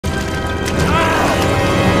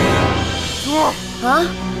啊，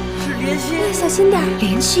是莲心，小心点。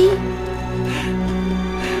莲心，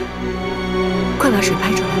快把水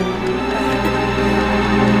拍出来。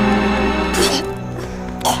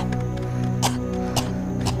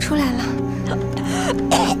出来了。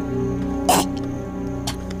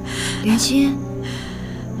莲心，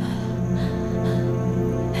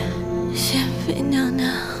仙妃娘娘，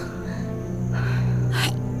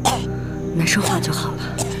没说话就好了。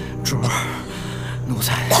主儿，奴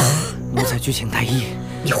才去请太医。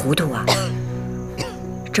你糊涂啊！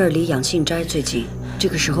这儿离养性斋最近，这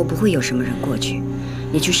个时候不会有什么人过去。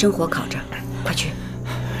你去生火烤着，快去。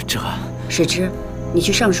这史之，你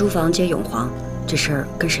去上书房接永璜，这事儿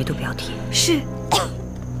跟谁都不要提。是。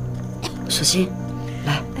小心，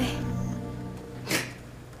来。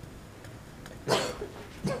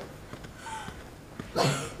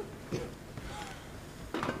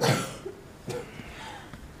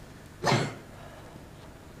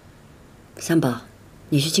三宝，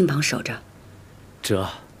你去近旁守着。这，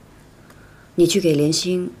你去给莲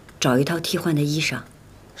心找一套替换的衣裳。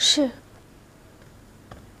是。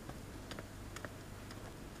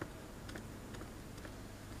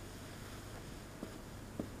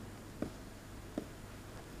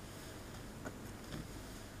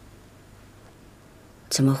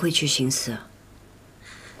怎么会去寻死？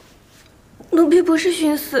奴婢不是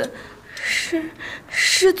寻死，是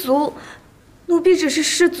失足。奴婢只是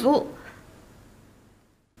失足。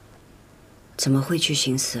怎么会去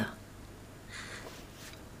寻死？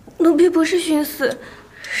奴婢不是寻死，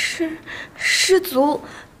是失足。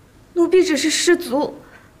奴婢只是失足。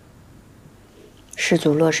失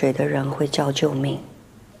足落水的人会叫救命，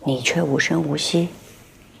你却无声无息。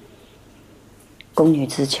宫女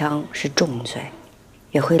自戕是重罪，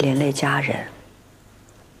也会连累家人。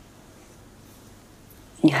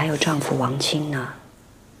你还有丈夫王卿呢。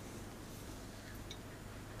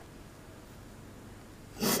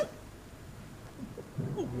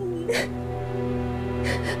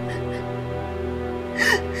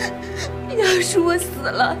要是我死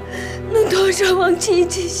了，能拖着王卿一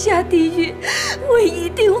起下地狱，我一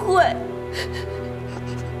定会。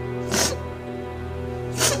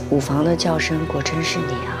五房的叫声果真是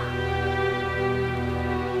你啊！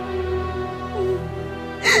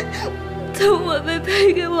从我被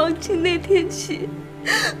配给王卿那天起，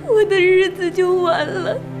我的日子就完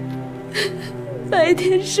了。白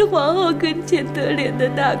天是皇后跟前得脸的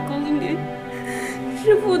大宫女，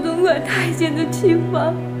是副总管太监的妻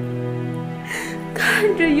房，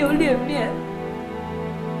看着有脸面，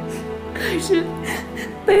可是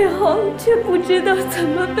背后却不知道怎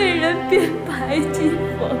么被人编排讥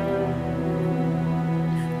讽。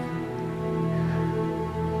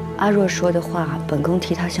阿若说的话，本宫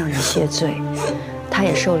替他向人谢罪，他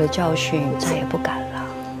也受了教训，再也不敢了。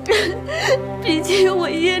比起我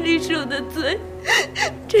夜里受的罪，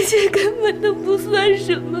这些根本都不算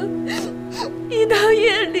什么。一到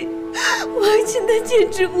夜里，王卿他简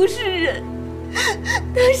直不是人，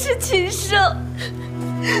他是禽兽。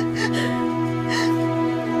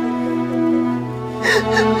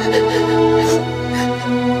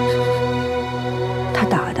他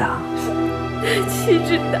打的？他岂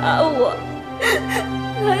止打我，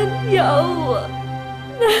他咬我，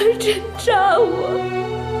他针扎我，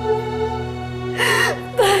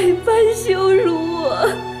百般羞辱我。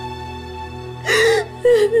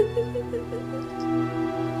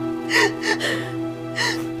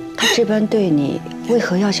他这般对你，为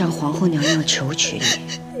何要向皇后娘娘求娶你？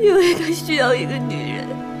因为他需要一个女人，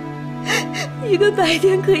一个白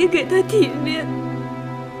天可以给他体面，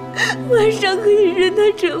晚上可以任他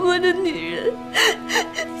折磨的女人。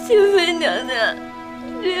仙妃娘娘，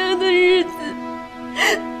这样的日子，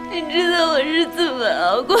你知道我是怎么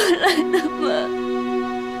熬过来的吗？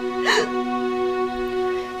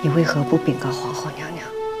你为何不禀告皇后娘娘？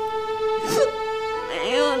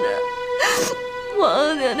没有的，皇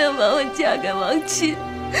后娘娘把我嫁给王卿，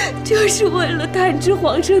就是为了探知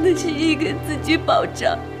皇上的心意，给自己保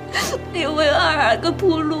障，也为二个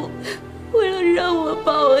铺路，为了让我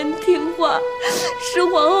报恩听话，使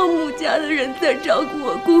皇后母家的人再照顾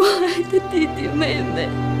我孤爱的弟弟妹妹。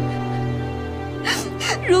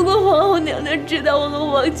如果皇后娘娘知道我和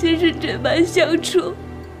王卿是这般相处，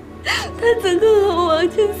她怎可和王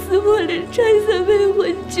卿撕破脸拆散配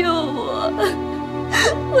婚救我？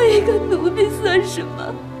我一个奴婢算什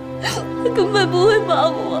么？她根本不会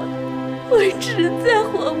帮我，我实在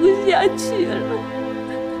活不下去了。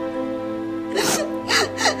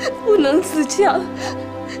不能自强，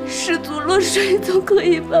失足落水总可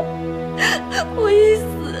以吧？我一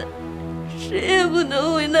死，谁也不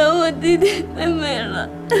能为难我弟弟妹妹了。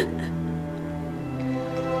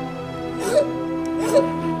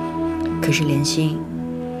可可是莲心，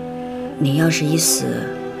你要是一死，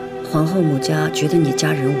皇后母家觉得你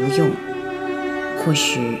家人无用，或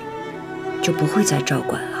许就不会再照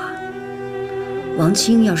管了。王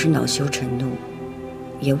卿要是恼羞成怒，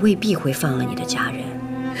也未必会放了你的家人。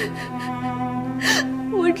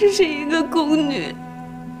我只是一个宫女，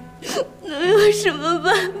能有什么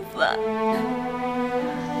办法？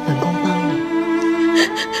本宫帮你，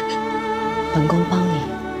本宫帮你。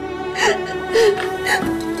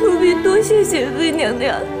奴婢多谢贤妃娘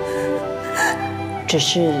娘。只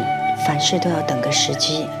是凡事都要等个时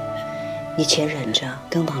机，你且忍着，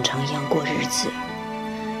跟往常一样过日子。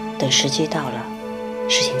等时机到了，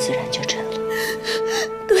事情自然就成了。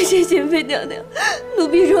多谢贤妃娘娘，奴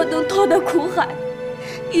婢若能脱得苦海，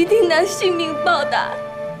一定拿性命报答。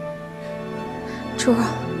主儿，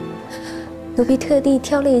奴婢特地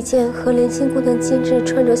挑了一件和莲心姑娘今日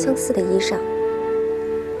穿着相似的衣裳，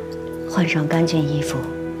换上干净衣服，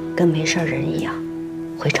跟没事人一样，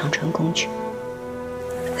回长春宫去。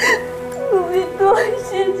奴婢多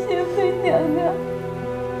谢贤妃娘娘。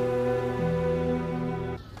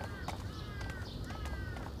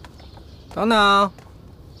等等，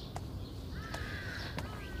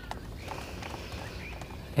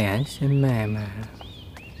莲心妹妹，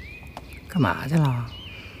干嘛去了？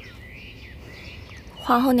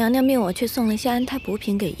皇后娘娘命我去送了些安胎补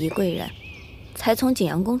品给宜贵人，才从景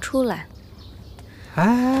阳宫出来。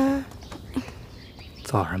哎，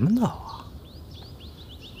走什么走啊？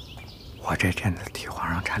我这阵子替皇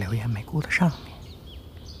上查流言没顾得上你。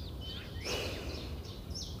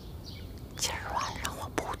今儿晚上我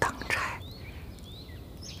不当差，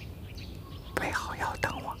备好药等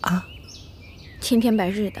我啊。青天白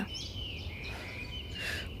日的，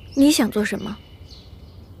你想做什么？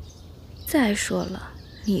再说了，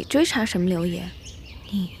你追查什么流言？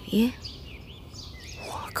你……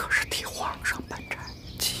我可是替皇上办差，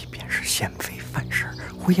即便是贤妃犯事，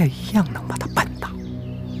我也一样能把她办倒。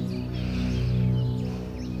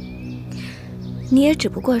你也只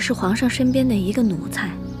不过是皇上身边的一个奴才，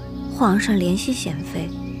皇上怜惜贤妃，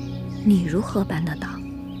你如何办得到？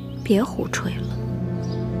别胡吹了。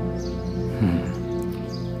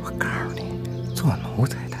我告诉你，做奴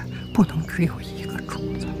才的不能只有一个主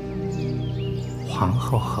子。皇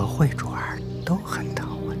后和惠主儿都很疼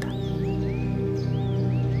我的。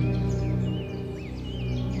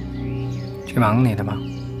去忙你的吧，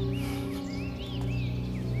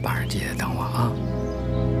晚上记得等我啊。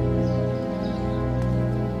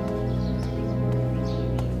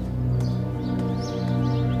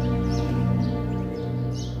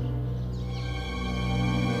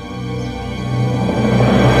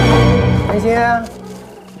莲心，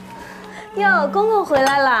哟，公公回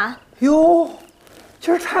来了。哟，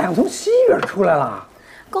今儿太阳从西边出来了。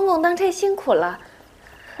公公当差辛苦了，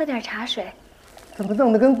喝点茶水。怎么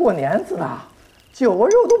弄得跟过年似的？酒啊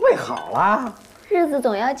肉都备好了。日子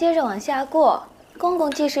总要接着往下过。公公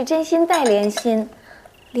既是真心待莲心，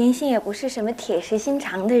莲心也不是什么铁石心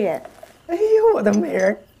肠的人。哎呦，我的美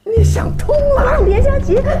人，你想通了。公公别着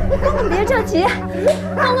急，公公别着急。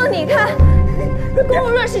公公你看，公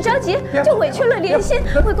公若是着急，就委屈了莲心。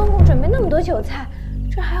为公公准备那么多酒菜，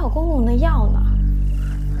这还有公公的药呢。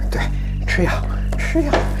对，吃药，吃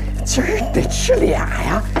药，今儿得吃俩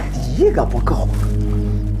呀，一个不够。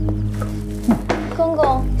公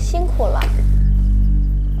公辛苦了。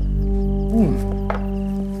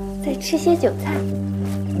再吃些酒菜。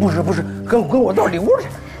不是，跟我到里屋去。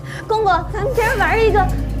公公，咱们今儿玩一个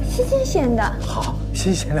新鲜的。好，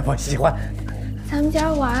新鲜的我喜欢。咱们今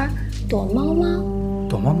儿玩躲猫猫。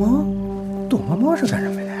躲猫猫？躲猫猫是干什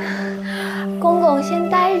么的？公公先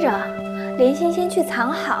待着，莲心先去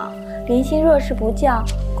藏好。莲心若是不叫，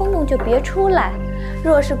公公就别出来。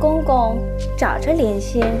若是公公找着莲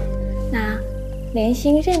心，那莲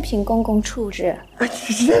心任凭公公处置。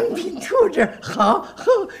任凭处置，好，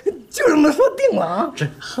就这么说定了啊！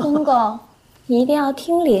公公一定要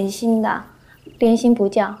听莲心的，莲心不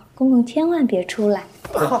叫，公公千万别出来。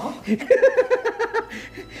好。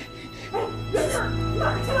哪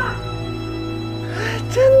儿去了？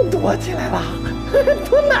真躲起来了，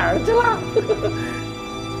躲哪儿去了？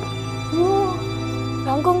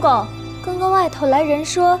王公公，刚刚外头来人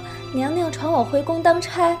说，娘娘传我回宫当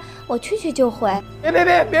差，我去就回。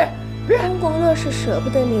别！公公若是舍不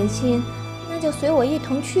得莲心，那就随我一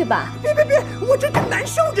同去吧。别！我这正难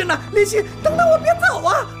受着呢，莲心，等等我，别走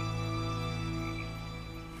啊！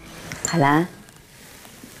海兰，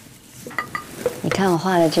你看我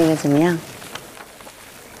画的这个怎么样？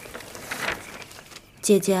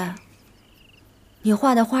姐姐，你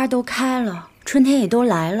画的花都开了，春天也都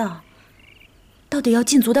来了，到底要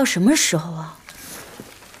禁足到什么时候啊？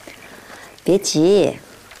别急，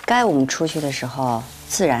该我们出去的时候，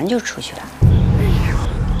自然就出去了。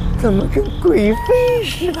怎么跟贵妃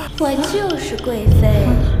似的？我就是贵妃，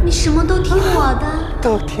你什么都听我的。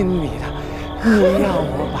都听你的，你让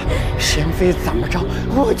我把贤妃怎么着，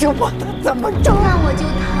我就把她怎么着。那我就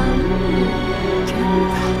疼你，真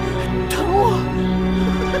的疼我。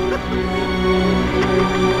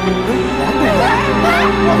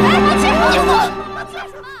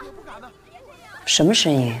什么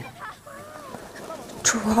声音？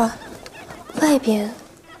主啊，外边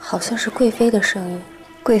好像是贵妃的声音。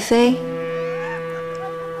贵妃，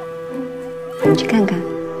我们去看看。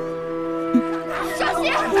小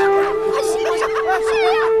心！快洗手！谁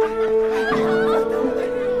呀？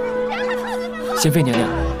贤妃娘娘，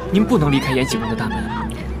您不能离开延禧宫的大门。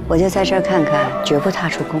我就在这儿看看，绝不踏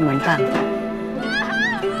出宫门半步。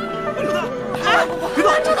别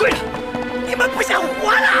动！跪着！你们不想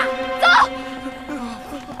活了？走！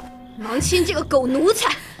王钦这个狗奴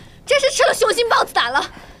才，真是吃了雄心豹子胆了，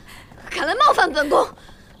敢来冒犯本宫！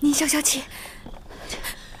您消消气。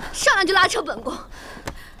上来就拉扯本宫，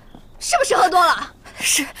是不是喝多了？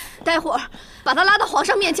是。待会儿把他拉到皇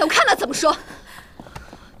上面前，我看他怎么说。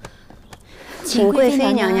请贵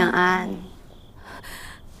妃娘娘安。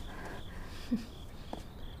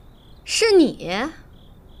是你？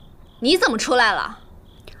你怎么出来了？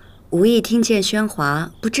无意听见喧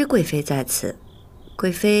哗，不知贵妃在此。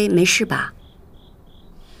贵妃没事吧？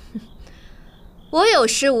我有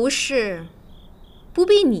事无事，不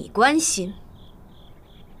必你关心。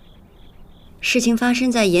事情发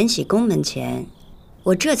生在延禧宫门前，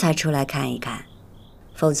我这才出来看一看。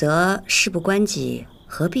否则事不关己，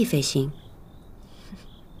何必费心？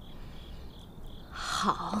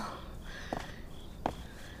好，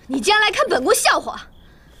你竟然来看本宫笑话！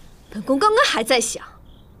本宫刚刚还在想，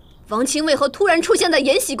王钦为何突然出现在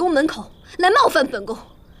延禧宫门口来冒犯本宫，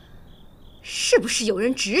是不是有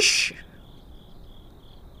人指使？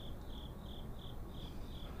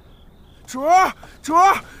主儿，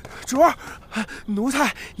奴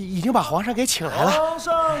才已经把皇上给请来了。皇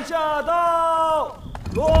上驾到，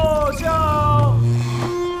落轿。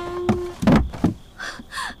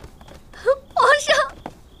皇上，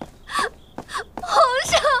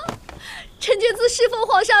臣妾自侍奉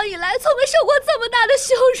皇上以来，从没受过这么大的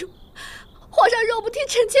羞辱。皇上若不替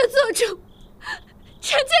臣妾做主，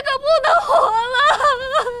臣妾可不能活了。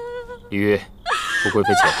李煜，扶贵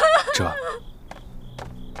妃起来。这。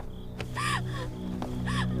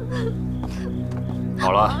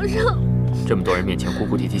好了，皇上，这么多人面前哭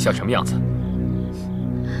哭啼啼像什么样子？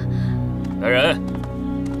来人，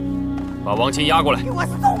把王钦押过来。给我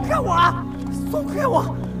松开我！松开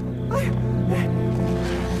我！哎呀！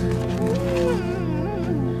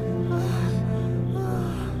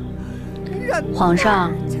皇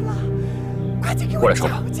上，过来说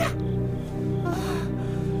吧。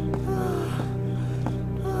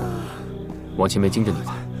王钦没惊着你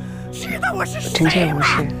吧？知道我是谁吗？臣妾无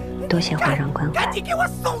事，多谢皇上关怀。赶紧给我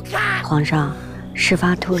松开！皇上，事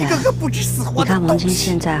发突然，你看王钦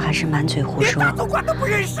现在还是满嘴胡说。连大总管都不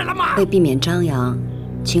认识了吗？为避免张扬，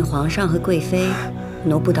请皇上和贵妃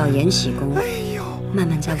挪步到延禧宫，慢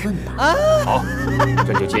慢再问吧。好，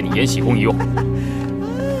朕就借你延禧宫一用。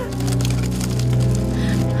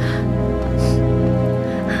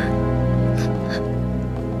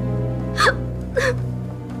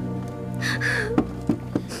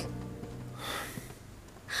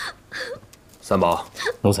三宝，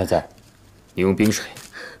奴才在。你用冰水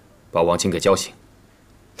把王钦给浇醒，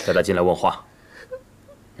带他进来问话，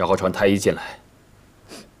然后传太医进来，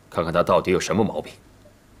看看他到底有什么毛病。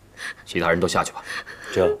其他人都下去吧。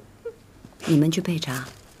这，你们去备茶。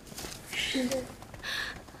是的。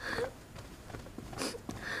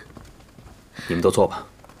你们都坐吧。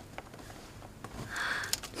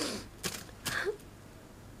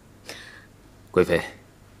贵妃，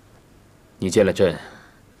你见了朕，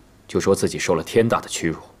就说自己受了天大的屈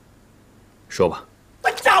辱，说吧。我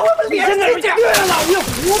找我们连心去！越老越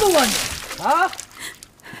糊涂啊你！啊！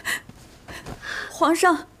皇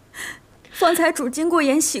上，方才主经过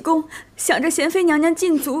延禧宫，想着贤妃娘娘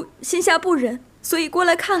禁足，心下不忍，所以过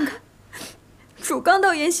来看看。主刚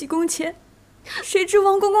到延禧宫前，谁知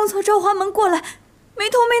王公公从昭华门过来，没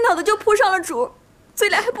头没脑的就扑上了主，嘴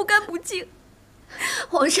里还不干不净。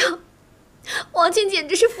皇上，王钦简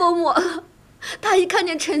直是疯魔了，他一看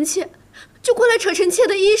见臣妾，就过来扯臣妾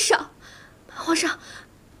的衣裳。皇上，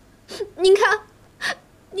您看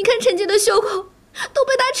臣妾的袖口都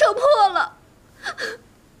被他扯破了。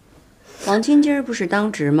王钦今儿不是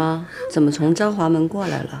当值吗？怎么从昭华门过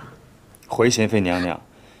来了？回贤妃娘娘，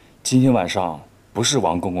今天晚上不是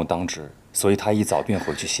王公公当值，所以他一早便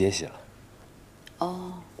回去歇息了。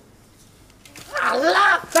哦，好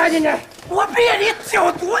了，带进去！我憋你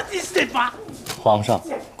9多你信吗？皇上，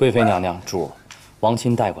贵妃娘娘主，王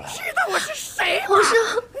亲带过来了。知道我是谁吗？皇上，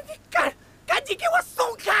你赶紧给我松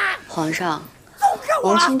开！皇上，松开我！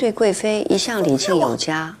王亲对贵妃一向礼敬有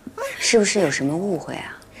加，是不是有什么误会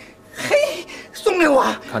啊？嘿，松开我！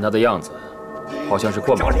看他的样子，好像是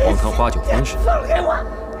灌满了黄汤花酒方式。放开我！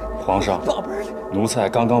皇上，奴才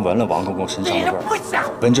刚刚闻了王公公身上的味儿，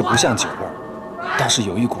闻着不像酒味儿，倒是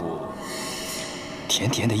有一股甜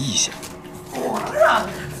甜的异香。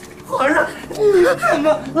皇上，你怎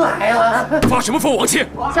么来了？发什么疯，王亲？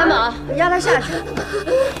三宝，押他下去。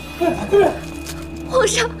皇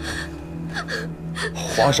上，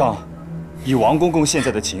皇上，以王公公现在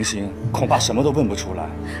的情形，恐怕什么都问不出来。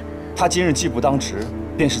他今日既不当值，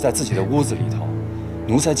便是在自己的屋子里头。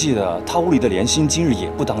奴才记得他屋里的莲心今日也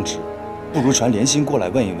不当值，不如传莲心过来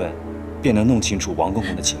问一问，便能弄清楚王公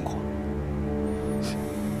公的情况。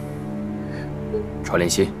传莲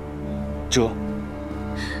心，这。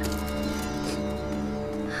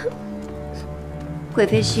贵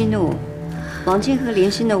妃息怒，王亲和莲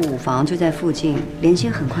心的舞房就在附近，莲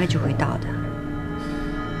心很快就会到的。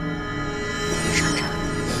上场。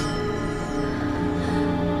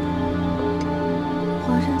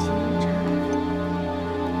皇上请用茶。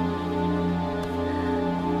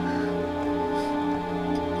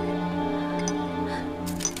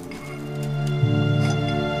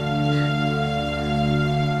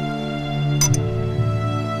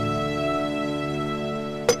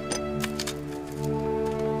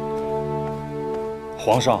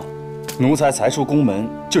皇上，奴才才出宫门，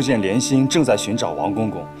就见莲心正在寻找王公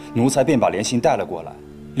公，奴才便把莲心带了过来。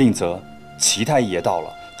另则齐太医也到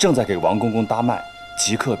了，正在给王公公搭脉，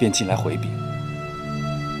即刻便进来回禀。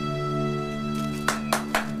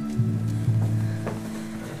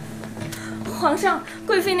皇上，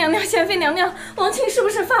贵妃娘娘、贤妃娘娘，王亲是不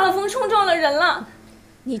是发了疯，冲撞了人了？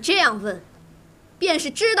你这样问，便是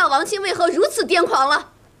知道王亲为何如此癫狂了。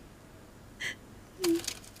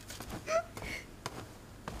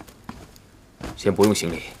先不用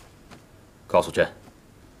行礼，告诉朕，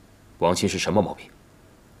王亲是什么毛病？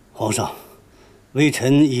皇上，微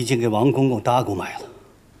臣已经给王公公搭过脉了，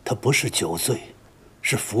他不是酒醉，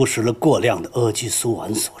是服食了过量的阿激苏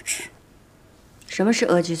丸所致。什么是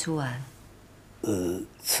阿激苏丸？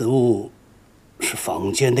此物是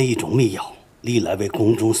坊间的一种秘药，历来为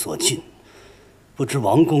宫中所禁，不知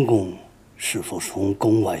王公公是否从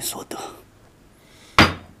宫外所得？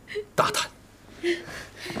大胆！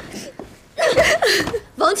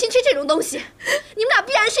王亲吃这种东西，你们俩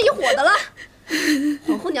必然是一伙的了。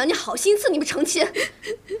皇后娘娘好心赐你们成亲，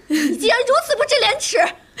你竟然如此不知廉耻！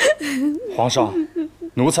皇上，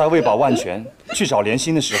奴才为保万全，去找莲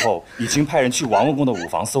心的时候，已经派人去王公公的舞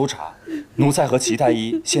房搜查。奴才和齐太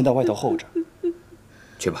医先到外头候着。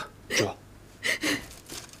去吧。这。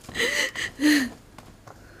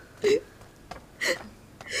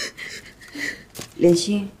莲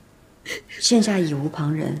心，现下已无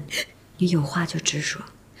旁人，你有话就直说。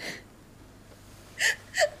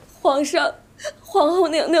皇上，皇后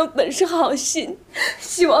娘娘本是好心，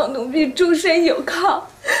希望奴婢终身有靠，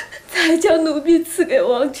才将奴婢赐给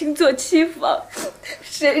王亲做妻房。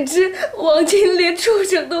谁知王亲连畜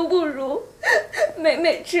生都不如，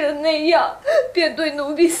每吃了那药，便对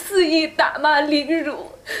奴婢肆意打骂凌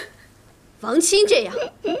辱。王亲这样，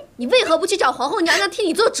你为何不去找皇后娘娘替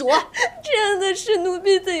你做主？这样的事，奴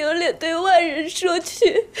婢怎有脸对外人说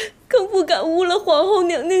去？更不敢误了皇后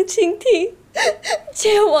娘娘倾听。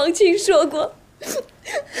且王亲说过，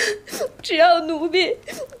只要奴婢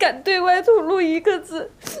敢对外吐露一个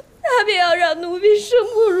字，他便要让奴婢生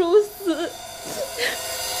不如死。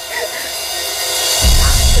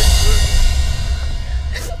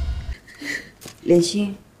莲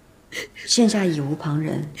心，现下已无旁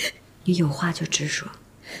人，你有话就直说。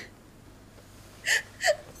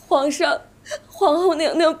皇上，皇后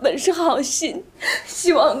娘娘本是好心，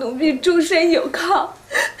希望奴婢终身有靠，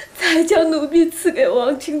才将奴婢赐给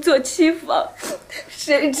王亲做妻房。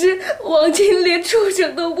谁知王亲连畜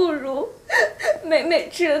生都不如，每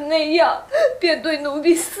吃了那药，便对奴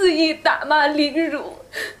婢肆意打骂凌辱。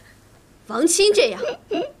王亲这样，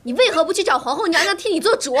你为何不去找皇后娘娘替你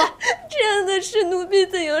做主？这样的事，奴婢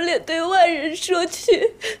怎有脸对外人说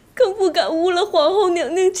去？更不敢误了皇后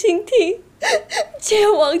娘娘倾听。且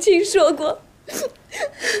王亲说过，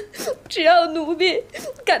只要奴婢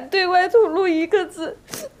敢对外吐露一个字，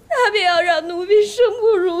他便要让奴婢生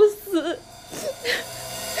不如死。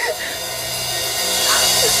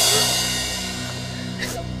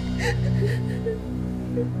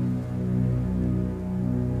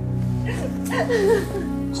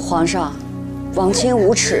皇上，王亲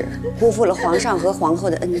无耻，辜负了皇上和皇后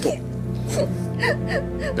的恩典。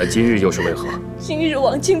那今日又是为何？今日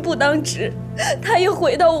王庆不当值，他一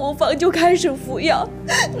回到午房就开始服药。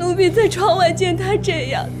奴婢在窗外见他这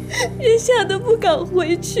样，也吓得不敢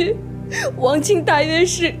回去。王庆大约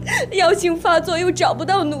是药性发作，又找不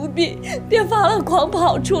到奴婢，便发了狂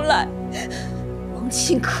跑出来。王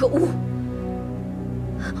庆可恶！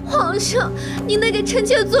皇上，您得给臣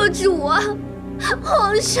妾做主啊！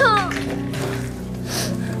皇上，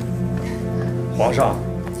皇上，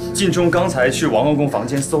晋忠刚才去王公公房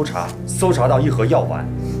间搜查，搜查到一盒药丸，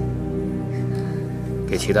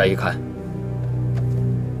给齐太医看。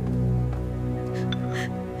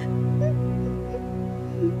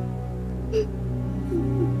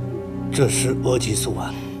这是额吉素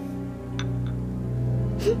丸。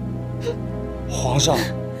皇上，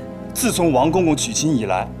自从王公公娶亲以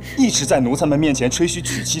来，一直在奴才们面前吹嘘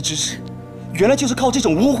娶妻之事，原来就是靠这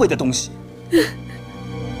种污秽的东西。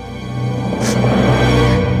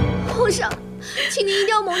皇上，请您一定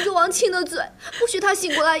要蒙住王庆的嘴，不许他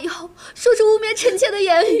醒过来以后说出污蔑臣妾的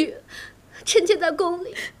言语。臣妾在宫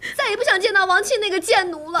里再也不想见到王庆那个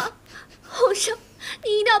贱奴了。皇上，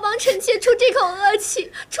您一定要帮臣妾出这口恶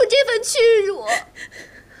气，出这份屈辱。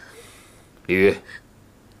李煜，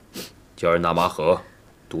叫人拿麻盒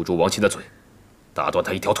堵住王庆的嘴，打断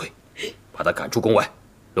他一条腿，把他赶出宫外，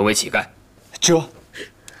沦为乞丐。这，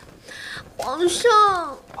皇上，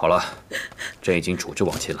好了，朕已经处置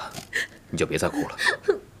王庆了，你就别再哭了。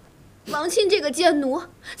王庆这个贱奴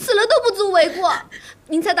死了都不足为过，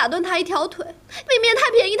您才打断他一条腿，未免太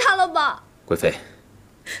便宜他了吧？贵妃，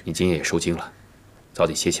你今夜也受惊了，早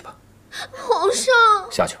点歇息吧。皇上，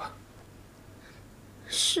下去吧。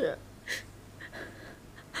是。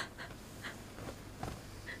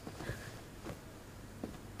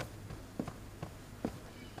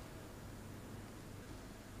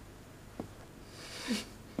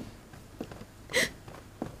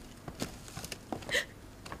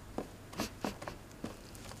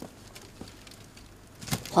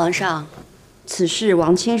皇上，此事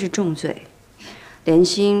王卿是重罪，莲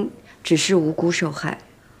心只是无辜受害，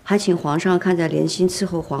还请皇上看在莲心伺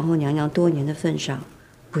候皇后娘娘多年的份上，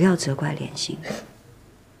不要责怪莲心。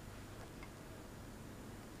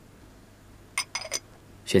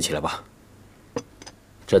先起来吧。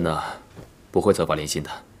朕呢，不会责罚莲心的。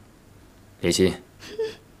莲心，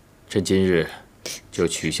朕今日就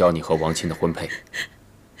取消你和王卿的婚配。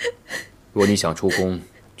若你想出宫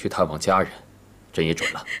去探望家人，朕也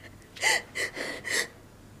准了。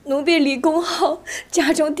奴婢离宫后，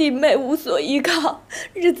家中弟妹无所依靠，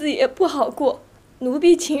日子也不好过。奴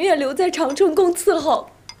婢情愿留在长春宫伺候。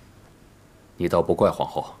你倒不怪皇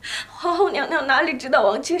后。皇后娘娘哪里知道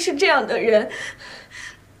王卿是这样的人？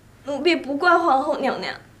奴婢不怪皇后娘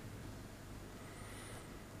娘。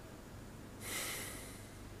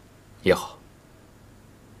也好，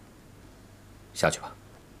下去吧。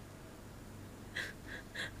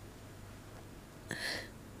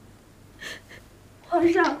皇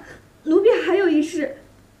上，奴婢还有一事。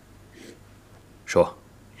说。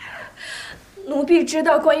奴婢知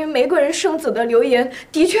道关于玫瑰人生子的流言，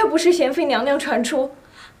的确不是贤妃娘娘传出，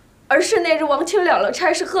而是那日王卿了了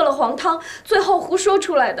差事，喝了黄汤，最后胡说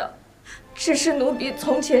出来的。只是奴婢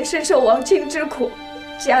从前深受王卿之苦，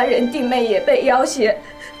家人弟妹也被要挟，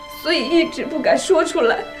所以一直不敢说出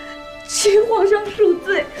来，请皇上恕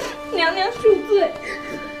罪，娘娘恕罪。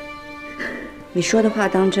你说的话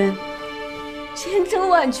当真？千真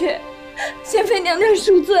万确，贤妃娘娘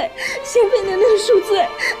恕罪，贤妃娘娘恕罪，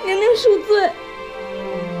娘娘恕罪。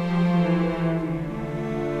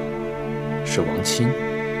是王卿？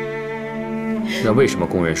那为什么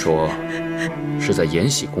宫人说是在延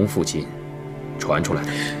禧宫附近传出来的？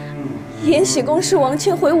延禧宫是王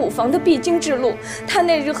卿回五房的必经之路，他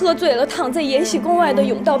那日喝醉了，躺在延禧宫外的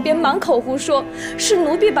甬道边满口胡说，是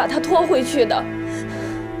奴婢把他拖回去的。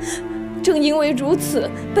正因为如此，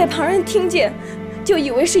被旁人听见，就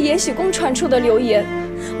以为是延禧宫传出的流言。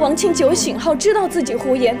王卿酒醒后知道自己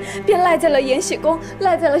胡言，便赖在了延禧宫，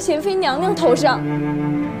赖在了贤妃娘娘头上。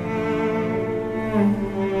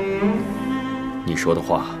你说的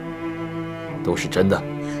话都是真的？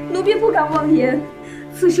奴婢不敢妄言，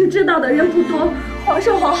此事知道的人不多，皇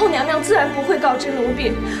上皇后娘娘自然不会告知奴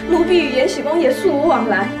婢。奴婢与延禧宫也素无往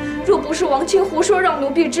来，若不是王卿胡说让奴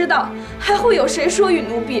婢知道，还会有谁说与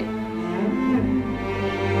奴婢？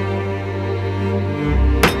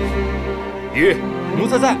于奴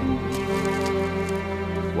才在。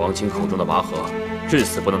王卿口中的麻盒，至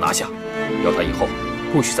死不能拿下，要他以后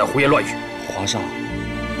不许再胡言乱语。皇上，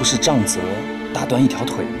不是杖责打断一条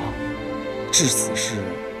腿吗？致死是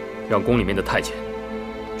让宫里面的太监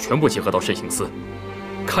全部集合到慎刑司，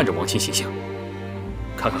看着王卿行刑，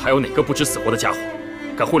看看还有哪个不知死活的家伙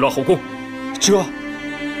敢混乱后宫。这。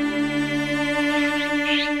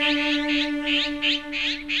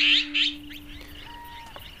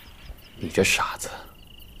你这傻子，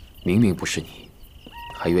明明不是你，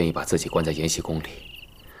还愿意把自己关在延禧宫里，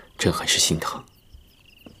朕很是心疼。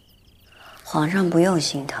皇上不用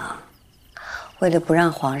心疼，为了不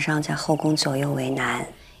让皇上在后宫左右为难，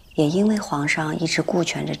也因为皇上一直顾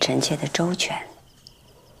全着臣妾的周全，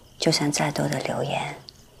就算再多的流言，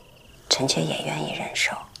臣妾也愿意忍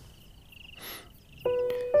受。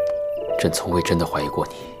朕从未真的怀疑过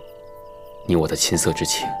你，你我的亲色之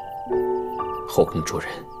情，后宫中人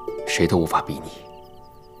谁都无法比拟。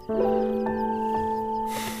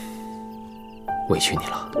委屈你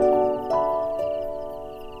了。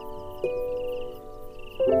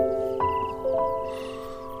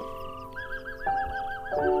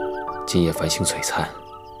今夜繁星璀璨，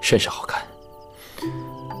甚是好看。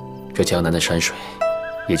这江南的山水，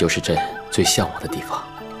也就是朕最向往的地方。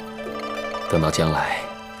等到将来，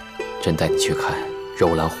朕带你去看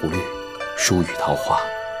柔兰湖绿，疏雨桃花。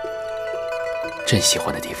朕喜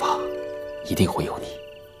欢的地方，一定会有你。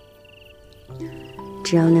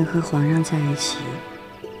只要能和皇上在一起，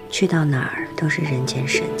去到哪儿都是人间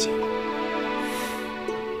圣境。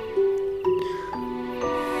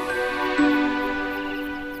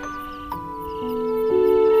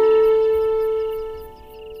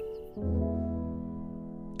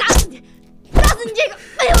打死你！打死你这个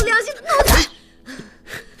没有良心的奴才！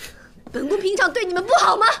本宫平常对你们不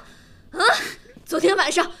好吗？啊！昨天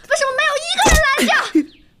晚上为什么没有一个人拦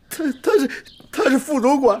着？他是副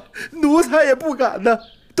主管，奴才也不敢呢。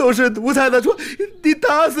都是奴才的错，你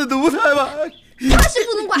打死奴才吧！他是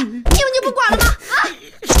副总管，你以为你不管了吗？啊，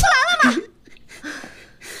不来了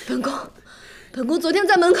吗？本宫昨天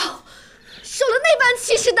在门口受了那般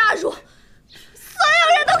奇耻大辱，所有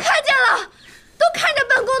人都看见了，都看着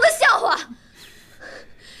本宫的笑话。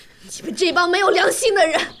你们这帮没有良心的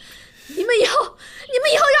人，你们以后让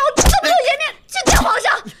我怎么有颜面去见皇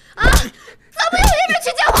上啊？怎么有颜面去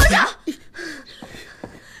见皇上？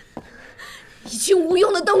一群无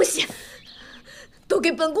用的东西，都给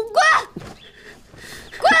本宫滚！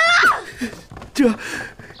滚啊！这，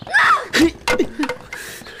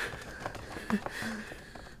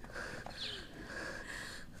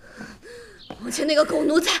王倩那个狗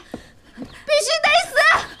奴才，必须得死！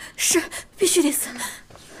是，必须得死！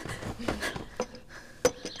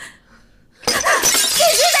必须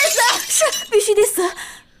得死！是，必须得死！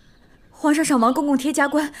皇上赏王公公贴加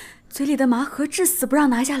冠，嘴里的麻盒至死不让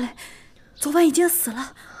拿下来。昨晚已经死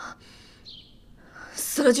了，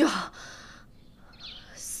死了就好，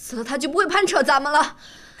死了他就不会攀扯咱们了。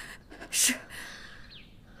是。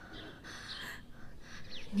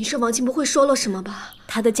你说王庆不会说了什么吧？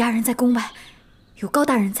他的家人在宫外，有高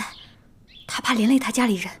大人在，他怕连累他家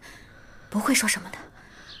里人，不会说什么的。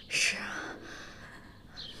是啊，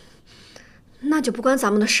那就不关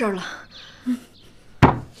咱们的事儿了。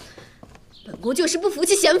本宫就是不服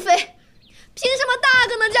气贤妃。凭什么大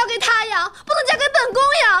哥能交给他养，不能交给本宫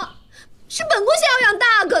养？是本宫想要养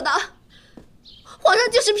大哥的，皇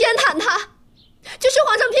上就是偏袒他，就是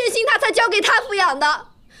皇上偏心他才交给他抚养的，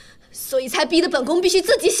所以才逼得本宫必须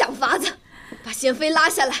自己想法子把贤妃拉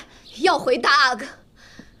下来要回大阿哥，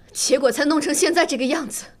结果才弄成现在这个样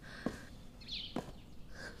子。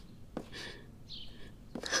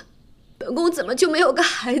本宫怎么就没有个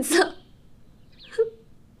孩子？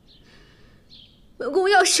本宫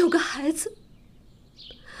要是有个孩子，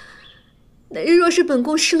那日若是本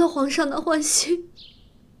宫失了皇上的欢心，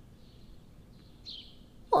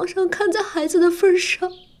皇上看在孩子的份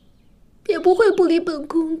上，也不会不理本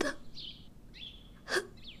宫的。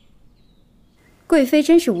贵妃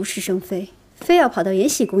真是无事生非，非要跑到延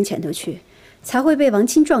禧宫前头去，才会被王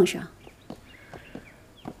钦撞上。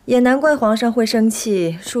也难怪皇上会生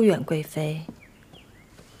气，疏远贵妃。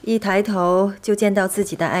一抬头就见到自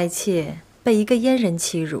己的爱妾被一个阉人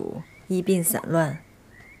欺辱，一鬓散乱，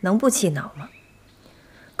能不气恼吗？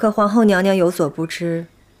可皇后娘娘有所不知，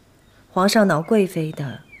皇上恼贵妃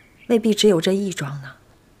的未必只有这一桩呢。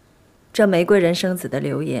这玫瑰人生子的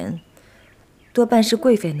流言，多半是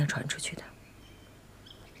贵妃那传出去的。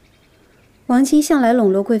王钦向来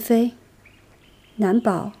笼络贵妃，难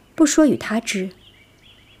保不说与他知。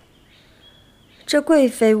这贵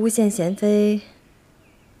妃诬陷贤妃，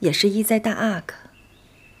也是意在大阿哥。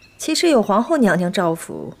其实有皇后娘娘照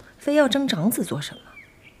拂，非要争长子做什么？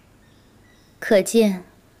可见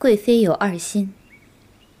贵妃有二心。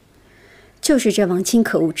就是这王钦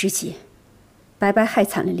可恶之极，白白害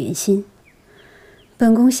惨了莲心。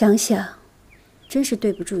本宫想想，真是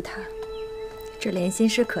对不住他。这莲心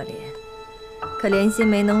是可怜，可莲心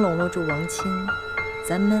没能笼络住王钦，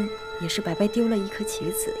咱们也是白白丢了一颗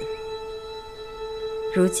棋子。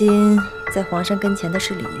如今在皇上跟前的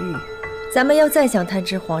是李煜，咱们要再想探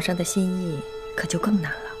知皇上的心意，可就更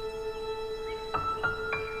难了。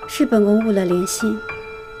是本宫误了莲心，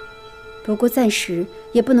不过暂时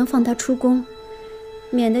也不能放她出宫，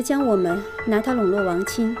免得将我们拿她笼络王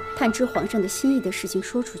亲、探知皇上的心意的事情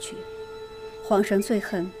说出去。皇上最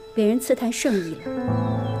恨别人刺探圣意了。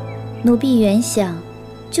奴婢原想，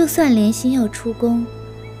就算莲心要出宫，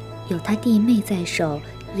有她弟妹在手，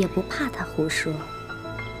也不怕她胡说。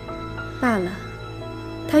罢了，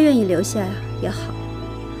她愿意留下也好，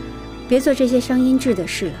别做这些伤阴质的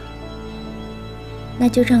事了。那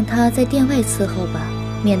就让她在殿外伺候吧，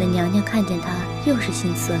免得娘娘看见她又是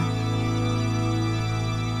心酸。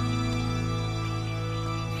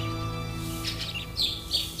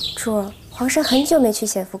主儿，皇上很久没去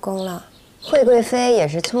显福宫了。惠贵妃也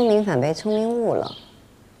是聪明反被聪明误了。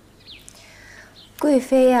贵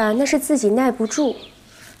妃呀，那是自己耐不住，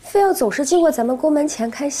非要总是经过咱们宫门前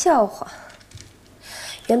看笑话。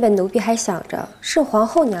原本奴婢还想着是皇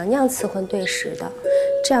后娘娘赐婚对时的，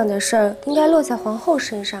这样的事儿应该落在皇后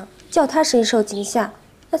身上，叫她深受惊吓，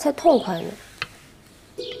那才痛快呢。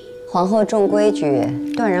皇后重规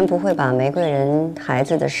矩，断然不会把玫瑰人孩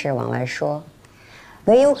子的事往外说，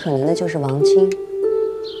唯有可能的就是王亲。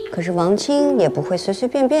可是王亲也不会随随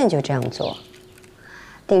便便就这样做，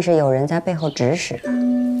定是有人在背后指使的。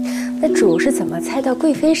那主是怎么猜到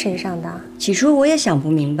贵妃身上的？起初我也想不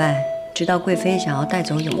明白，直到贵妃想要带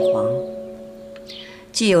走永皇，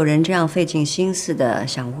既有人这样费尽心思的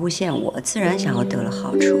想诬陷我，自然想要得了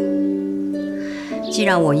好处。既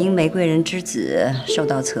让我因玫瑰人之子受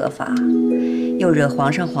到责罚，又惹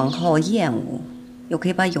皇上皇后厌恶，又可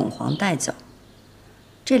以把永皇带走，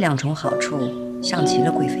这两重好处像极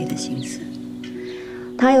了贵妃的心思。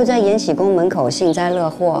她又在延禧宫门口幸灾乐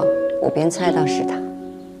祸，我便猜到是她。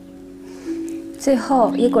最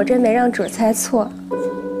后也果真没让主猜错，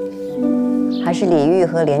还是李煜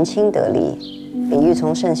和莲卿得利。李煜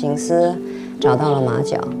从慎刑司找到了马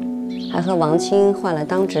脚，还和王卿换了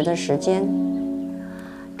当值的时间。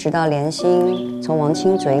直到莲心从王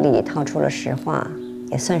卿嘴里套出了实话，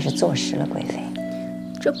也算是坐实了贵妃。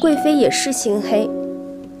这贵妃也是心黑，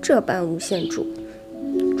这般诬陷主，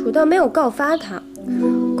主倒没有告发她。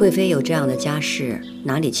贵妃有这样的家世，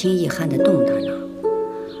哪里轻易撼得动她呢？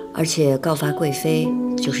而且告发贵妃，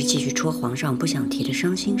就是继续戳皇上不想提的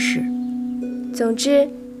伤心事。总之，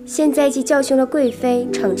现在既教训了贵妃，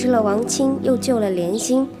惩治了王卿，又救了莲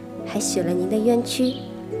心，还许了您的冤屈，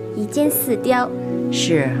一箭四雕。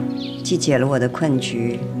是，既解了我的困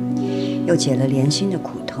局，又解了莲心的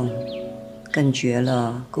苦痛，更绝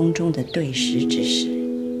了宫中的对时之事。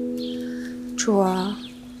主儿，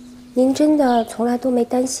您真的从来都没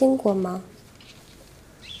担心过吗？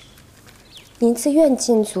您自愿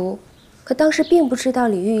禁足，可当时并不知道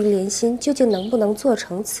李煜与莲心究竟能不能做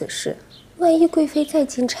成此事。万一贵妃再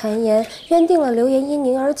进谗言，冤定了流言因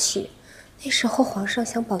您而起，那时候皇上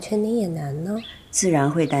想保全您也难呢。自然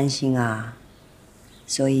会担心啊，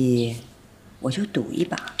所以我就赌一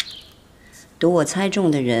把，赌我猜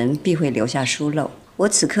中的人必会留下疏漏。我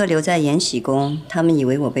此刻留在延禧宫，他们以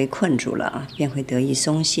为我被困住了，便会得以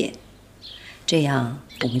松懈，这样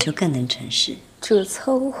我们就更能成事。主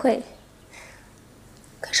聪慧。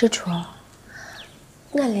可是主儿，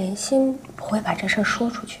那莲心不会把这事儿说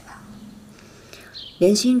出去吧？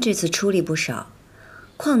莲心这次出力不少，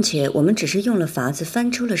况且我们只是用了法子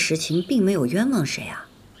翻出了实情，并没有冤枉谁啊。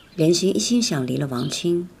莲心一心想离了王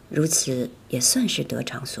卿，如此也算是得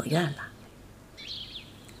偿所愿了。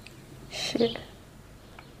是。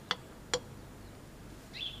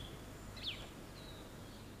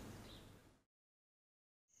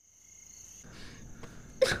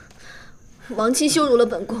王卿羞辱了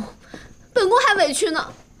本宫，本宫还委屈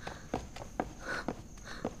呢。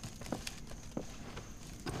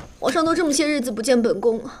皇上都这么些日子不见本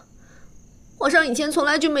宫了，皇上以前从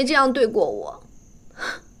来就没这样对过我。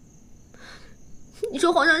你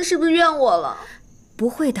说皇上是不是怨我了？不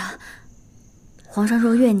会的，皇上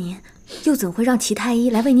若怨您，又怎会让齐太医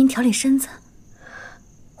来为您调理身子？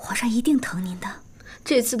皇上一定疼您的。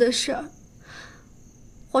这次的事儿，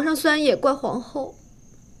皇上虽然也怪皇后，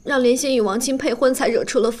让莲心与王卿配婚才惹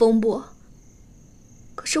出了风波，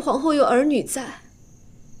可是皇后有儿女在，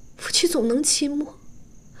夫妻总能期末。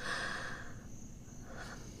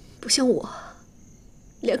不像我，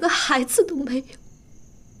连个孩子都没有。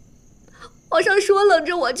皇上说冷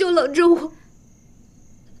着我就冷着我。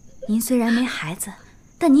您虽然没孩子，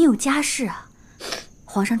但您有家室啊。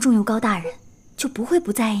皇上重用高大人，就不会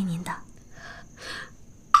不在意您的。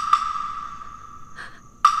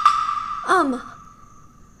阿玛，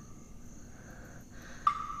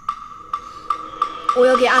我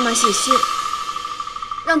要给阿玛写信。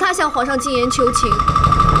让他向皇上进言求情。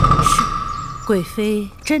是，贵妃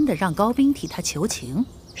真的让高冰替她求情？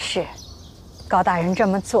是，高大人这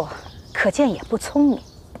么做，可见也不聪明。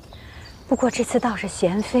不过这次倒是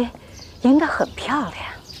娴妃赢得很漂亮。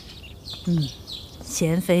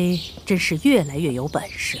娴妃真是越来越有本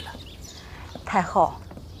事了。太后，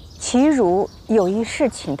齐汝有一事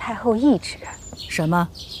请太后议旨。什么？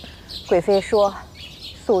贵妃说，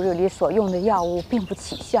素日里所用的药物并不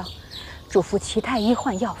起效，嘱咐齐太医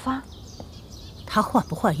换药方。她换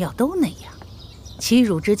不换药都那样，齐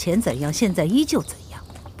汝之前怎样，现在依旧怎样，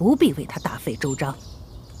不必为她大费周章。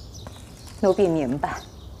奴婢明白。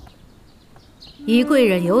宜贵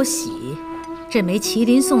人有喜，这枚麒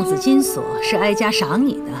麟送子金锁是哀家赏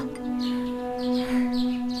你的。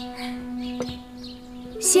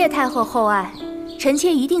谢太后厚爱，臣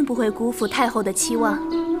妾一定不会辜负太后的期望。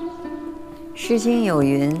诗经有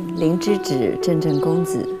云：“灵之子，真正公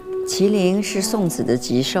子。”麒麟是送子的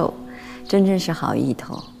吉寿，真正是好意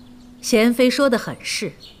头。娴妃说的很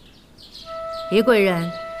是。宜贵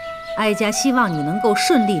人，哀家希望你能够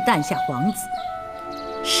顺利诞下皇子。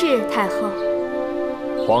是太后。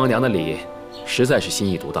皇额娘的礼实在是心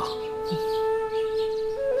意独到。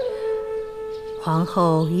皇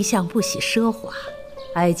后一向不喜奢华，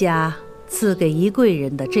哀家赐给宜贵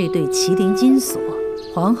人的这对麒麟金锁，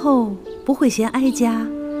皇后不会嫌哀家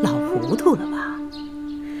老糊涂了吧？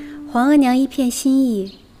皇额娘一片心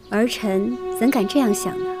意，儿臣怎敢这样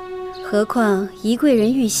想呢？何况宜贵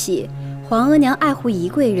人玉玺，皇额娘爱护宜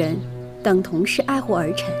贵人，等同是爱护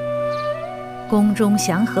儿臣。宫中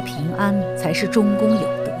祥和平安才是中宫有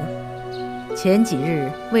德。前几日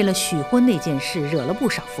为了许婚那件事惹了不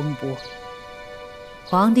少风波，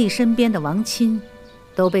皇帝身边的王亲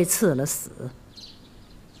都被赐了死。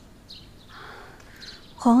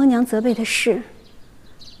皇额娘责备的是，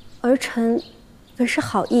儿臣本是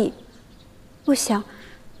好意，不想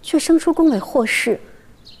却生出宫闱祸事，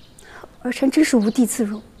儿臣真是无地自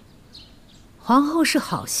容。皇后是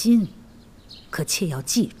好心，可切要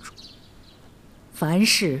记住，凡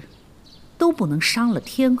事都不能伤了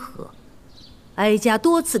天和。哀家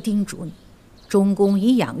多次叮嘱你，中宫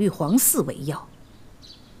以养育皇嗣为要，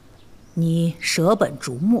你舍本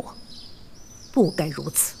逐末，不该如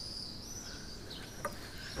此。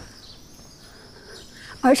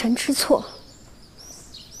儿臣知错。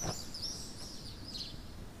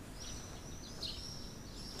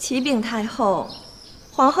启禀太后，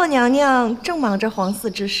皇后娘娘正忙着皇嗣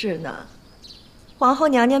之事呢。皇后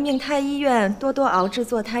娘娘命太医院多多熬制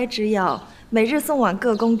坐胎之药，每日送往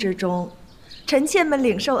各宫之中。臣妾们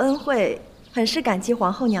领受恩惠，很是感激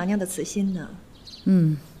皇后娘娘的慈心呢。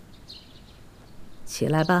起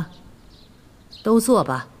来吧，都坐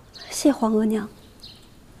吧。谢皇额娘。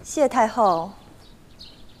谢太后。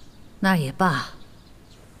那也罢。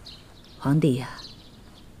皇帝呀，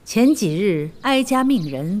前几日哀家命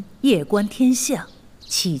人夜观天象，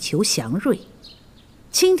祈求祥瑞。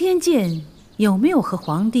青天剑有没有和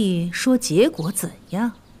皇帝说结果怎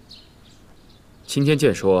样？青天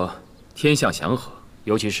剑说天象祥和，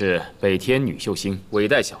尤其是北天女秀星尾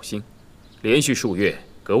带小星，连续数月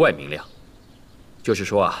格外明亮。就是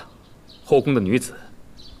说啊，后宫的女子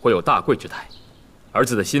会有大贵之态，儿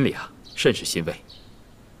子的心里啊甚是欣慰。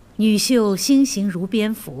女秀星形如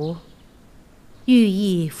蝙蝠，寓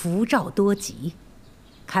意福兆多吉。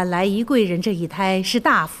看来宜贵人这一胎是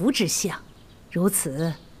大福之象，如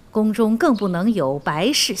此宫中更不能有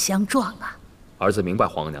白事相撞啊。儿子明白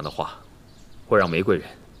皇额娘的话，会让玫瑰人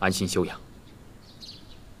安心休养。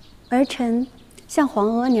儿臣向皇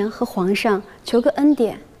额娘和皇上求个恩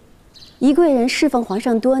典，宜贵人侍奉皇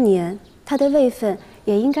上多年，她的位分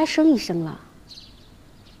也应该升一升了。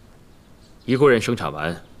宜贵人生产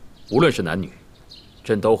完，无论是男女，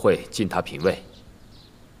朕都会尽她品位。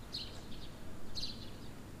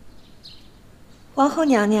皇后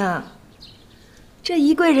娘娘，这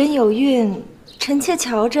宜贵人有孕，臣妾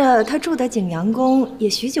瞧着她住的景阳宫也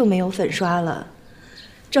许久没有粉刷了，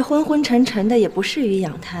这昏昏沉沉的也不适于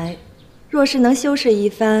养胎。若是能修饰一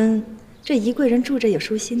番，这宜贵人住着也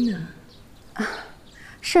舒心呢。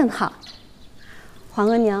甚好，皇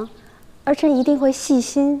额娘，儿臣一定会细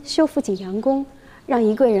心修复景阳宫，让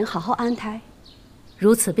宜贵人好好安胎。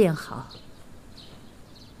如此便好。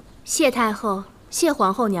谢太后，谢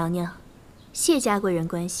皇后娘娘，谢嘉贵人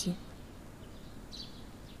关心。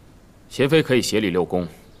娴妃可以协理六宫，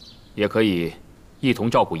也可以一同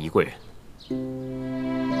照顾宜贵人。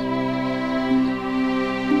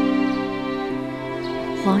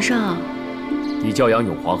皇上，你教养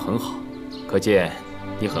永皇很好，可见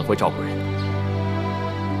你很会照顾人。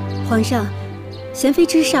皇上，娴妃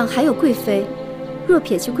之上还有贵妃，若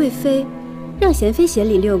撇去贵妃，让娴妃协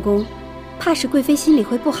理六宫，怕是贵妃心里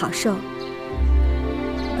会不好受。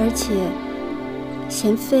而且，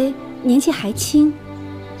娴妃年纪还轻。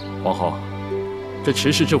皇后，这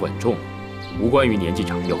持事之稳重，无关于年纪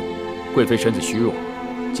长幼。贵妃身子虚弱，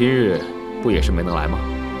今日不也是没能来吗？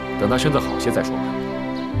等她身子好些再说吧。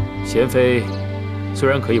娴妃虽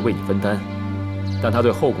然可以为你分担，但她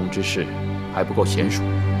对后宫之事还不够娴熟，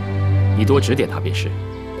你多指点她便是。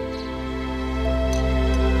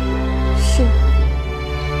是。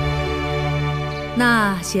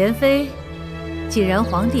那娴妃，既然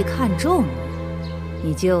皇帝看重你，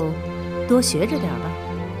你就多学着点吧。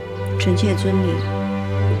臣妾遵命。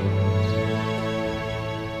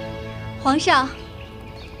皇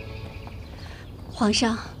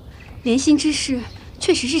上，莲心之事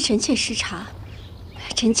确实是臣妾失察，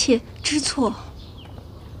臣妾知错。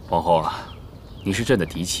皇后啊，你是朕的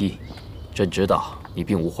嫡妻，朕知道你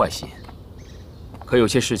并无坏心，可有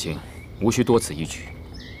些事情无需多此一举，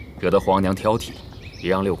惹得皇娘挑剔，也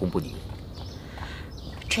让六宫不宁。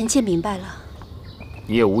臣妾明白了。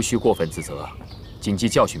你也无需过分自责，谨记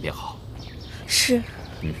教训便好。是。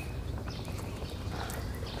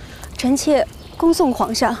臣妾恭送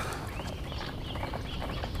皇上。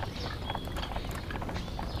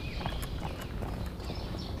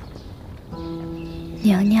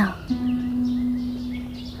娘娘，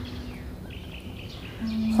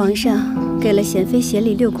皇上给了娴妃协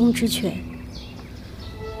理六宫之权，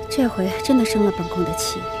这回真的生了本宫的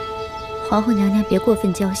气。皇后娘娘别过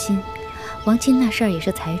分焦心，王亲那事儿也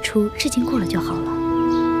是才出，事情过了就好了。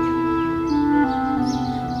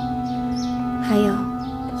还有，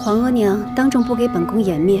皇额娘当众不给本宫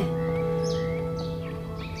颜面，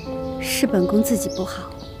是本宫自己不好。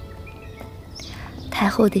太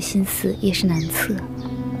后的心思也是难测，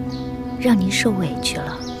让您受委屈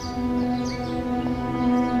了。